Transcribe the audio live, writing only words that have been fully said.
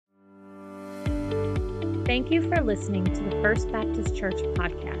Thank you for listening to the First Baptist Church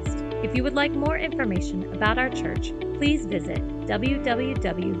podcast. If you would like more information about our church, please visit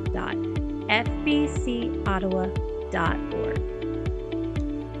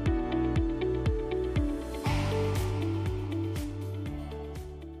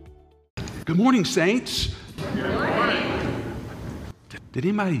Good morning, saints. Good morning. Did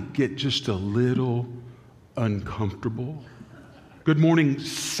anybody get just a little uncomfortable? Good morning,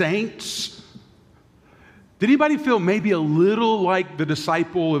 saints. Did anybody feel maybe a little like the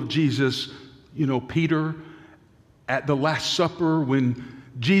disciple of Jesus, Peter, at the Last Supper when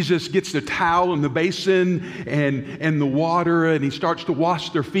Jesus gets the towel and the basin and the water and he starts to wash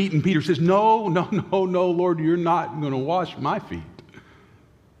their feet and Peter says, no, Lord, you're not going to wash my feet.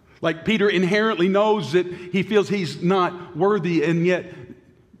 Like Peter inherently knows that he feels he's not worthy, and yet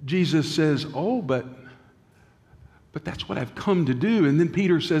Jesus says, but that's what I've come to do. And then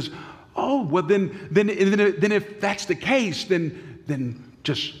Peter says, then if that's the case, then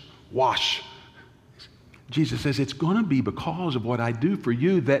just wash. Jesus says, it's going to be because of what I do for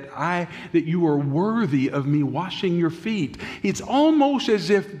you that you are worthy of me washing your feet. It's almost as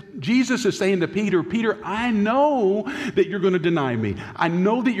if Jesus is saying to Peter, I know that you're going to deny me. I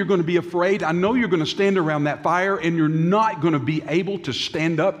know that you're going to be afraid. I know you're going to stand around that fire and you're not going to be able to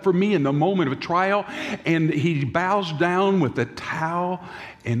stand up for me in the moment of a trial. And he bows down with a towel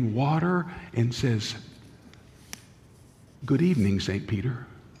and water and says, good evening, St. Peter.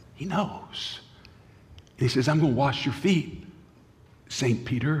 He knows. He says, I'm going to wash your feet, St.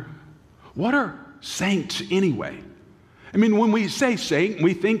 Peter. What are saints anyway? I mean, when we say saint,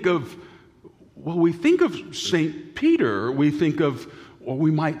 we think of St. Peter. We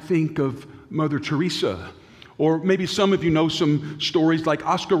might think of Mother Teresa. Or maybe some of you know some stories like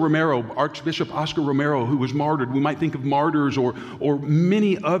Oscar Romero, Archbishop Oscar Romero, who was martyred. We might think of martyrs or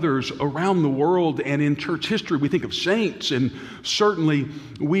many others around the world. And in church history, we think of saints. And certainly,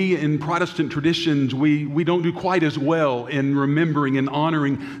 we in Protestant traditions, we don't do quite as well in remembering and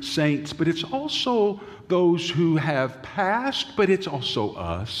honoring saints. But it's also those who have passed, but it's also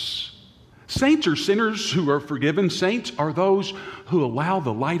us. Saints are sinners who are forgiven. Saints are those who allow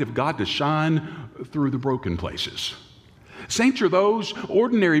the light of God to shine through the broken places. Saints are those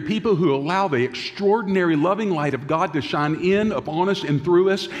ordinary people who allow the extraordinary loving light of God to shine in upon us and through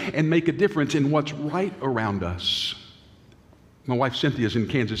us and make a difference in what's right around us. My wife Cynthia is in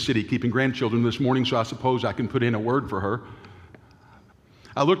Kansas City keeping grandchildren this morning, so I suppose I can put in a word for her.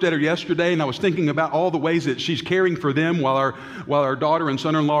 I looked at her yesterday and I was thinking about all the ways that she's caring for them while our daughter and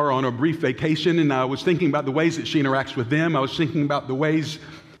son-in-law are on a brief vacation, and I was thinking about the ways that she interacts with them. I was thinking about the ways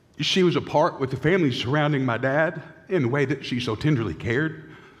she was a part with the family surrounding my dad in the way that she so tenderly cared.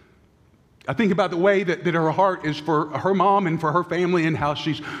 I think about the way that her heart is for her mom and for her family and how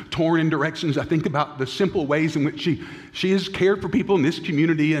she's torn in directions. I think about the simple ways in which she has cared for people in this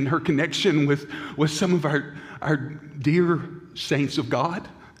community and her connection with some of our dear saints of God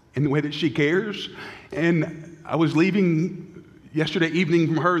in the way that she cares. And I was leaving yesterday evening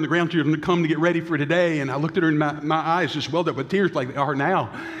from her and the grandchildren to come to get ready for today, and I looked at her and my eyes just welled up with tears like they are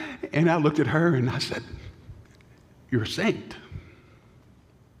now. And I looked at her and I said, you're a saint.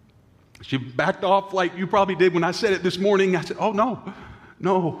 She backed off like you probably did when I said it this morning. I said, oh,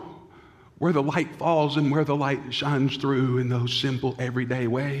 no. Where the light falls and where the light shines through in those simple everyday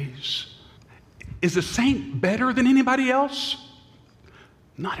ways. Is a saint better than anybody else?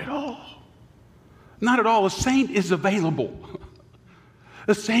 Not at all. Not at all. A saint is available.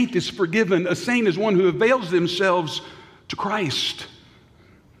 A saint is forgiven. A saint is one who avails themselves to Christ.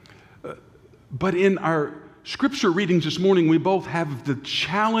 But in our scripture readings this morning, we both have the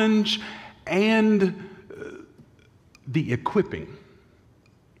challenge and the equipping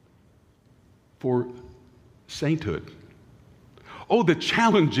for sainthood. Oh, the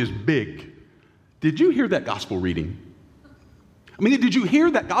challenge is big. Did you hear that gospel reading? Did you hear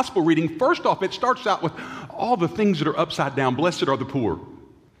that gospel reading? First off, it starts out with all the things that are upside down. Blessed are the poor.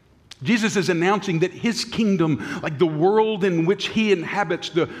 Jesus is announcing that his kingdom, like the world in which he inhabits,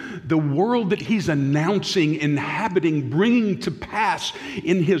 the world that he's announcing, inhabiting, bringing to pass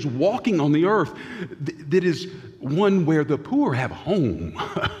in his walking on the earth, that is one where the poor have a home,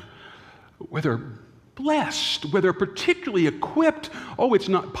 where they're blessed, where they're particularly equipped. Oh,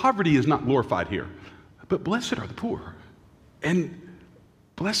 poverty is not glorified here, but blessed are the poor. And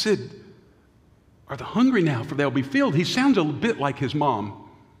blessed are the hungry now, for they'll be filled. He sounds a bit like his mom.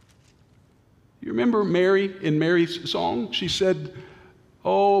 You remember Mary in Mary's song? She said,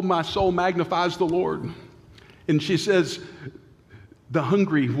 oh, my soul magnifies the Lord. And she says, the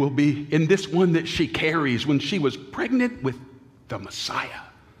hungry will be in this one that she carries when she was pregnant with the Messiah.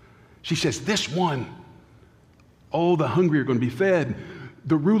 She says, this one Oh, the hungry are going to be fed.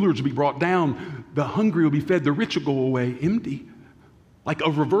 The rulers will be brought down. The hungry will be fed. The rich will go away empty. Like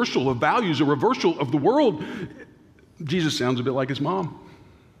a reversal of values, a reversal of the world. Jesus sounds a bit like his mom.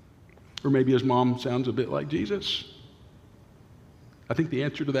 Or maybe his mom sounds a bit like Jesus. I think the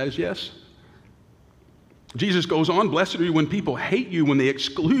answer to that is yes. Jesus goes on, blessed are you when people hate you, when they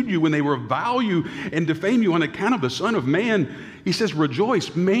exclude you, when they revile you and defame you on account of the Son of Man. He says,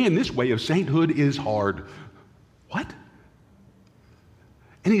 rejoice. Man, this way of sainthood is hard. What?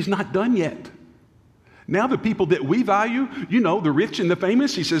 And he's not done yet. Now the people that we value, the rich and the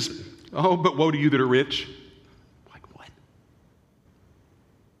famous, he says, oh, but woe to you that are rich. Like what?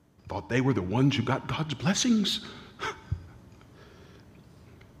 Thought they were the ones who got God's blessings.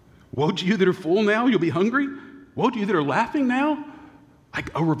 Woe to you that are full now, you'll be hungry. Woe to you that are laughing now.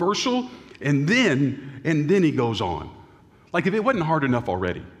 Like a reversal. And then he goes on. Like if it wasn't hard enough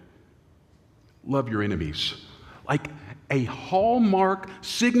already. Love your enemies. Like a hallmark,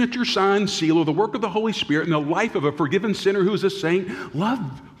 signature, sign, seal of the work of the Holy Spirit in the life of a forgiven sinner who is a saint.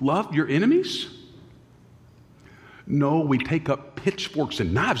 Love your enemies. No, we take up pitchforks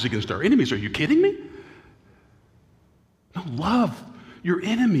and knives against our enemies. Are you kidding me? No, love your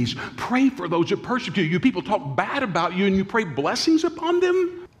enemies. Pray for those that persecute you. People talk bad about you and you pray blessings upon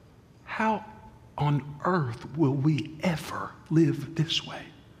them. How on earth will we ever live this way?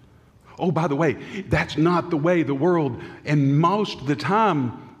 Oh, by the way, that's not the way the world, and most of the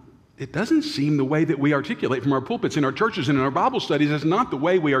time, it doesn't seem the way that we articulate from our pulpits in our churches and in our Bible studies. It's not the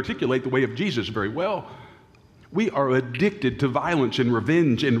way we articulate the way of Jesus very well. We are addicted to violence and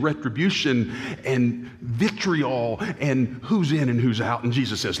revenge and retribution and vitriol and who's in and who's out. And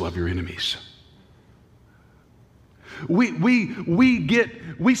Jesus says, love your enemies.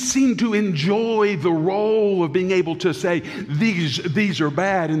 We seem to enjoy the role of being able to say, these are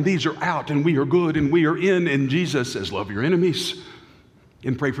bad and these are out and we are good and we are in. And Jesus says, love your enemies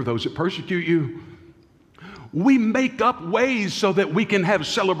and pray for those that persecute you. We make up ways so that we can have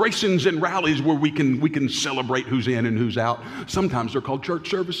celebrations and rallies where we can celebrate who's in and who's out. Sometimes they're called church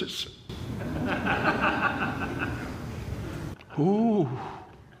services. Ooh.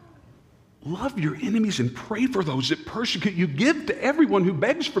 Love your enemies and pray for those that persecute you. Give to everyone who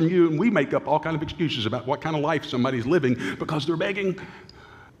begs from you. And we make up all kinds of excuses about what kind of life somebody's living because they're begging.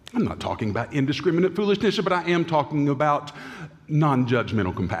 I'm not talking about indiscriminate foolishness, but I am talking about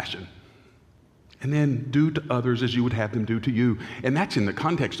non-judgmental compassion. And then do to others as you would have them do to you. And that's in the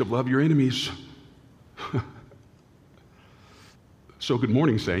context of love your enemies. So good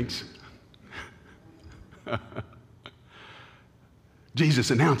morning, saints.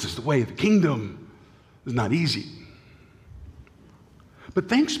 Jesus announces the way of the kingdom. It's not easy. But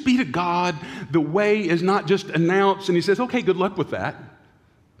thanks be to God, the way is not just announced and he says, okay, good luck with that.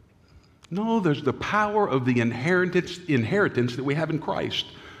 No, there's the power of the inheritance that we have in Christ.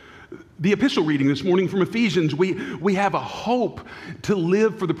 The epistle reading this morning from Ephesians, we have a hope to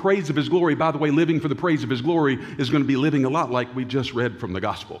live for the praise of his glory. By the way, living for the praise of his glory is going to be living a lot like we just read from the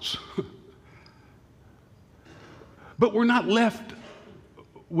Gospels. But we're not left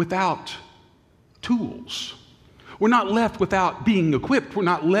without tools. We're not left without being equipped. We're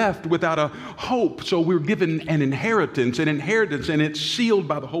not left without a hope. So we're given an inheritance, and it's sealed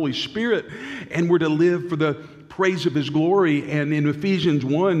by the Holy Spirit, and we're to live for the praise of his glory. And in Ephesians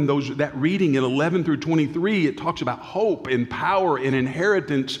 1, that reading in 11 through 23, it talks about hope and power and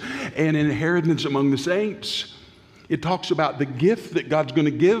inheritance among the saints. It talks about the gift that God's going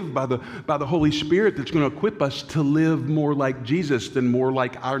to give by the Holy Spirit that's going to equip us to live more like Jesus than more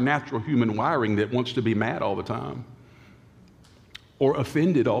like our natural human wiring that wants to be mad all the time or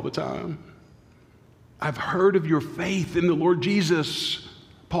offended all the time. I've heard of your faith in the Lord Jesus,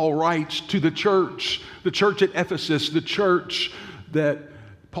 Paul writes to the church at Ephesus, the church that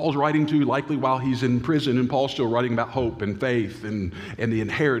Paul's writing to likely while he's in prison, and Paul's still writing about hope and faith and the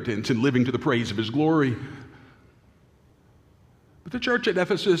inheritance and living to the praise of his glory. But the church at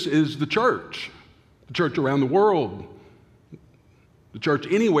Ephesus is the church around the world, the church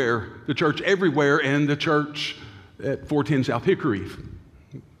anywhere, the church everywhere, and the church at 410 South Hickory,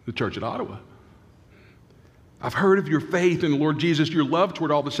 the church at Ottawa. I've heard of your faith in the Lord Jesus, your love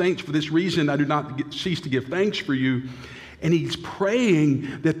toward all the saints. For this reason, I do not cease to give thanks for you. And he's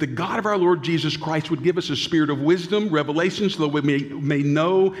praying that the God of our Lord Jesus Christ would give us a spirit of wisdom, revelation, so that we may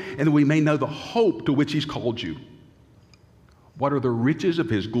know, and that we may know the hope to which he's called you. What are the riches of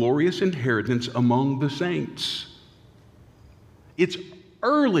his glorious inheritance among the saints? It's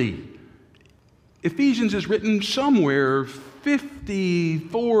early. Ephesians is written somewhere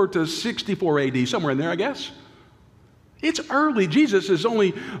 54 to 64 AD, somewhere in there, I guess. It's early. Jesus has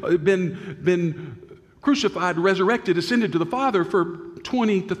only been crucified, resurrected, ascended to the Father for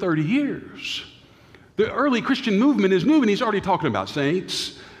 20 to 30 years. The early Christian movement is new, and he's already talking about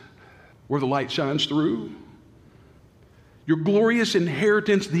saints, where the light shines through. Your glorious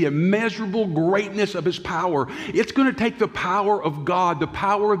inheritance, the immeasurable greatness of his power. It's going to take the power of God, the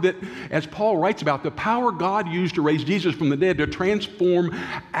power that, as Paul writes about, the power God used to raise Jesus from the dead to transform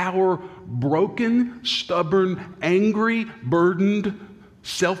our broken, stubborn, angry, burdened,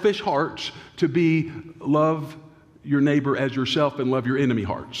 selfish hearts to be love your neighbor as yourself and love your enemy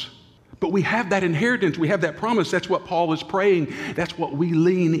hearts. But we have that inheritance. We have that promise. That's what Paul is praying. That's what we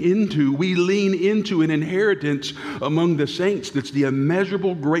lean into. We lean into an inheritance among the saints that's the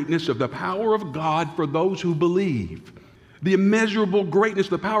immeasurable greatness of the power of God for those who believe. The immeasurable greatness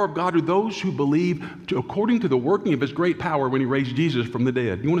of the power of God are those who believe according to the working of his great power when he raised Jesus from the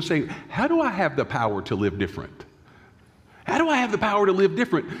dead. You want to say, how do I have the power to live different? How do I have the power to live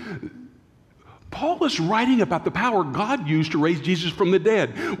different? Paul is writing about the power God used to raise Jesus from the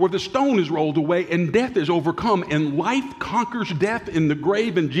dead, where the stone is rolled away and death is overcome and life conquers death in the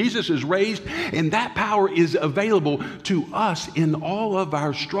grave and Jesus is raised, and that power is available to us in all of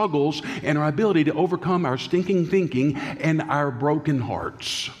our struggles and our ability to overcome our stinking thinking and our broken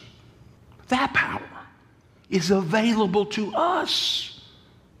hearts. That power is available to us.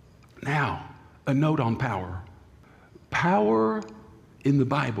 Now, a note on power. Power in the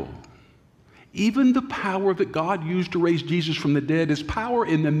Bible, even the power that God used to raise Jesus from the dead, is power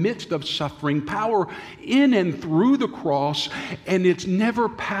in the midst of suffering, power in and through the cross, and it's never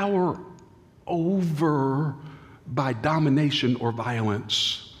power over by domination or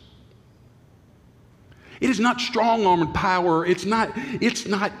violence. It is not strong-armed power. It's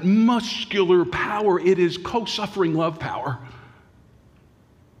not muscular power. It is co-suffering love power.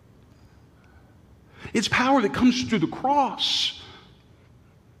 It's power that comes through the cross.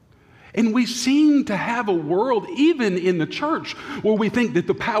 And we seem to have a world, even in the church, where we think that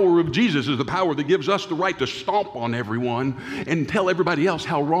the power of Jesus is the power that gives us the right to stomp on everyone and tell everybody else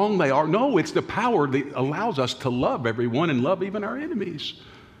how wrong they are. No, it's the power that allows us to love everyone and love even our enemies.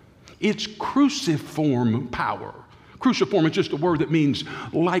 It's cruciform power. Cruciform is just a word that means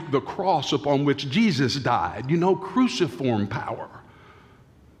like the cross upon which Jesus died. You know, cruciform power.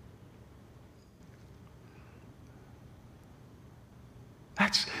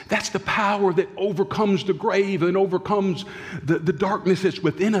 That's the power that overcomes the grave and overcomes the darkness that's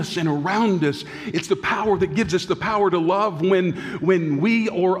within us and around us. It's the power that gives us the power to love when we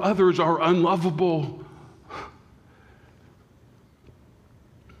or others are unlovable.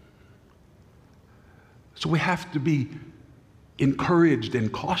 So we have to be encouraged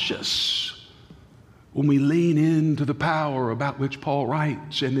and cautious when we lean into the power about which Paul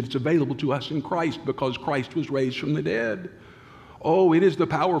writes, and it's available to us in Christ because Christ was raised from the dead. Oh, it is the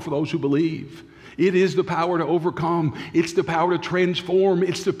power for those who believe. It is the power to overcome. It's the power to transform.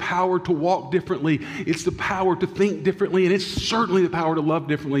 It's the power to walk differently. It's the power to think differently. And it's certainly the power to love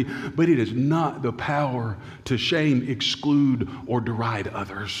differently. But it is not the power to shame, exclude, or deride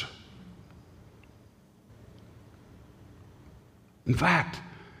others. In fact,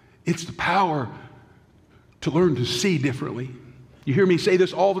 it's the power to learn to see differently. You hear me say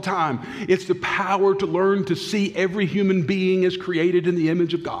this all the time. It's the power to learn to see every human being as created in the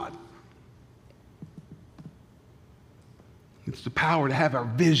image of God. It's the power to have our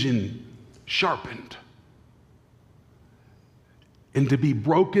vision sharpened and to be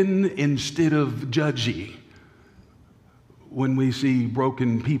broken instead of judgy when we see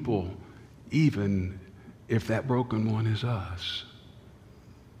broken people, even if that broken one is us.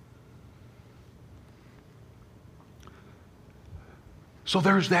 So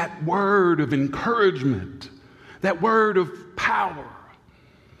there's that word of encouragement, that word of power.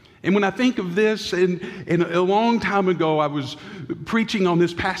 And when I think of this, and a long time ago I was preaching on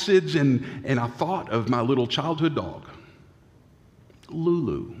this passage and I thought of my little childhood dog,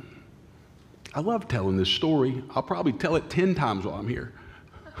 Lulu. I love telling this story. I'll probably tell it 10 times while I'm here.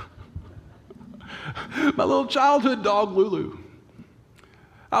 My little childhood dog, Lulu.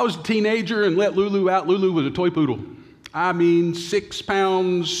 I was a teenager and let Lulu out. Lulu was a toy poodle. I mean, 6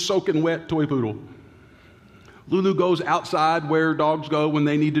 pounds soaking wet toy poodle. Lulu goes outside where dogs go when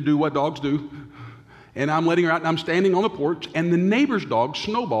they need to do what dogs do. And I'm letting her out, and I'm standing on the porch, and the neighbor's dog,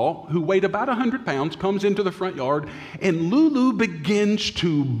 Snowball, who weighed about 100 pounds, comes into the front yard, and Lulu begins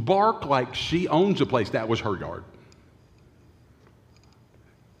to bark like she owns the place. That was her yard.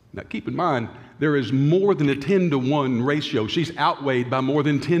 Now, keep in mind, there is more than a 10-to-1 ratio. She's outweighed by more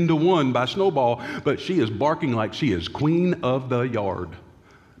than 10-to-1 by Snowball, but she is barking like she is queen of the yard.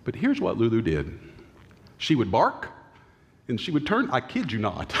 But here's what Lulu did. She would bark, And she would turn, I kid you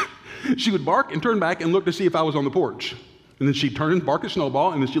not, she would bark and turn back and look to see if I was on the porch. And then she'd turn and bark at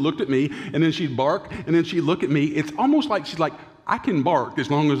Snowball, and then she looked at me, and then she'd bark, and then she'd look at me. It's almost like she's like, I can bark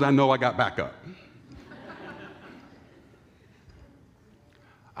as long as I know I got backup.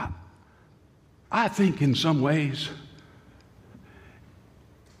 I think in some ways,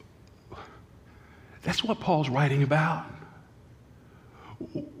 that's what Paul's writing about.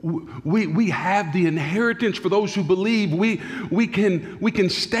 We have the inheritance for those who believe. We can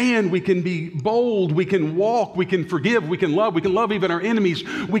stand, we can be bold, we can walk, we can forgive, we can love even our enemies,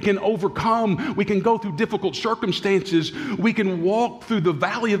 we can overcome, we can go through difficult circumstances, we can walk through the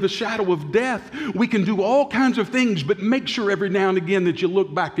valley of the shadow of death, we can do all kinds of things, but make sure every now and again that you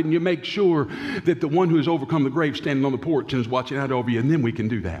look back and you make sure that the one who has overcome the grave standing on the porch and is watching out over you, and then we can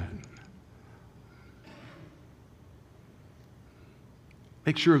do that.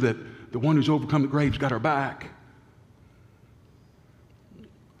 Make sure that the one who's overcome the grave's got our back.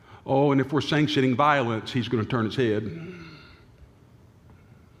 Oh, and if we're sanctioning violence, he's going to turn his head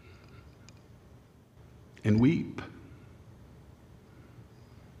and weep.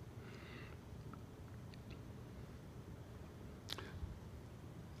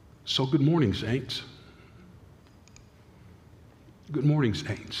 So good morning, saints. Good morning,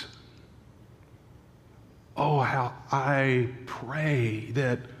 saints. Oh, how I pray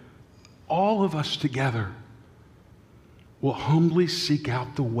that all of us together will humbly seek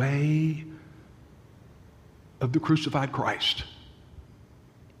out the way of the crucified Christ.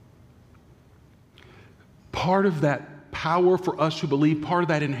 Part of that power for us who believe, part of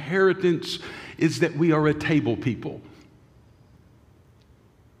that inheritance is that we are a table people.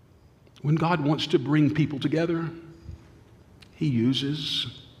 When God wants to bring people together, he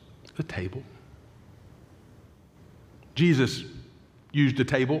uses a table. Jesus used a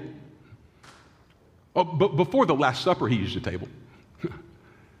table. Oh, but before the Last Supper, he used a table.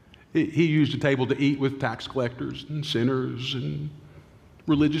 He used a table to eat with tax collectors and sinners and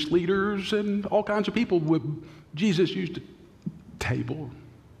religious leaders and all kinds of people. Jesus used a table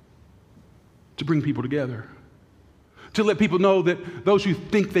to bring people together, to let people know that those who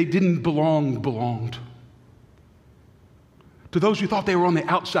think they didn't belong, belonged. To those who thought they were on the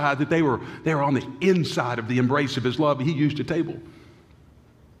outside, that they were on the inside of the embrace of his love, he used a table.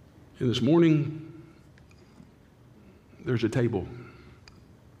 And this morning, there's a table.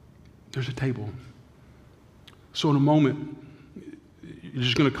 There's a table. So in a moment, you're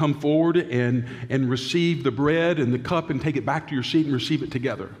just going to come forward and receive the bread and the cup and take it back to your seat and receive it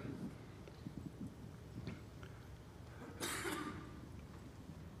together.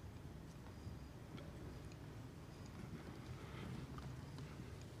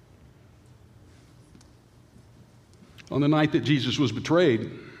 On the night that Jesus was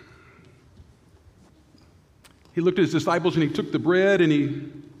betrayed, he looked at his disciples and he took the bread and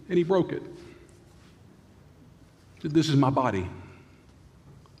he broke it. He said, "This is my body,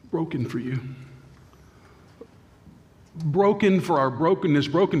 broken for you. Broken for our brokenness,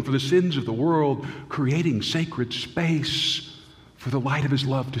 broken for the sins of the world, creating sacred space for the light of his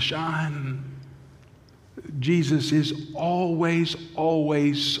love to shine." Jesus is always,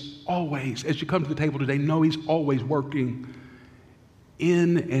 always, always, as you come to the table today, know he's always working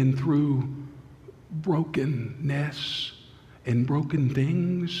in and through brokenness and broken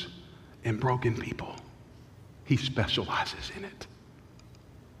things and broken people. He specializes in it.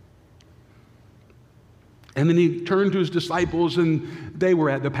 And then he turned to his disciples, and they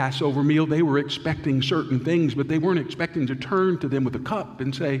were at the Passover meal. They were expecting certain things, but they weren't expecting to turn to them with a cup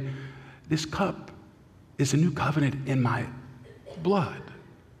and say, "This cup is a new covenant in my blood."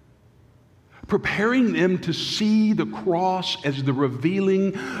 Preparing them to see the cross as the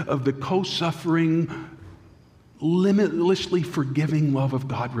revealing of the co-suffering, limitlessly forgiving love of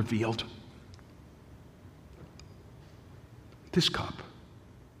God revealed. This cup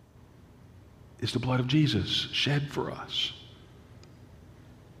is the blood of Jesus shed for us.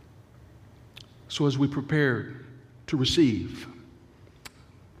 So as we prepare to receive,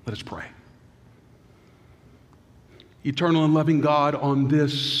 let us pray. Eternal and loving God, on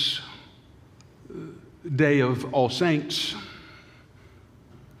this day of All Saints,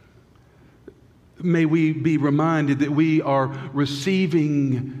 may we be reminded that we are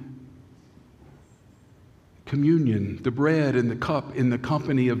receiving communion, the bread and the cup, in the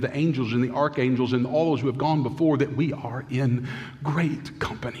company of the angels and the archangels and all those who have gone before, that we are in great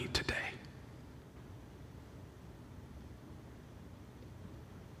company today.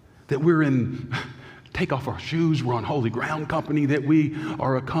 That we're in, take off our shoes, we're on holy ground company, that we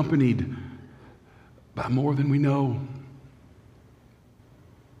are accompanied by more than we know.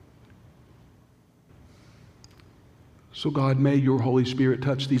 So God, may your Holy Spirit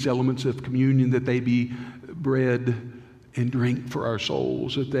touch these elements of communion, that they be bread and drink for our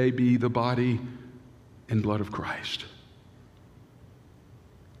souls, that they be the body and blood of Christ.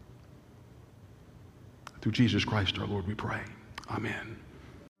 Through Jesus Christ our Lord we pray. Amen.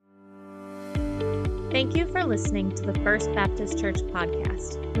 Thank you for listening to the First Baptist Church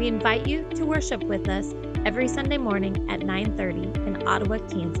podcast. We invite you to worship with us every Sunday morning at 9:30 in Ottawa,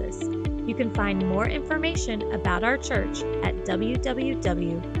 Kansas. You can find more information about our church at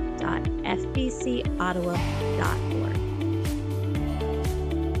www.fbcottawa.org.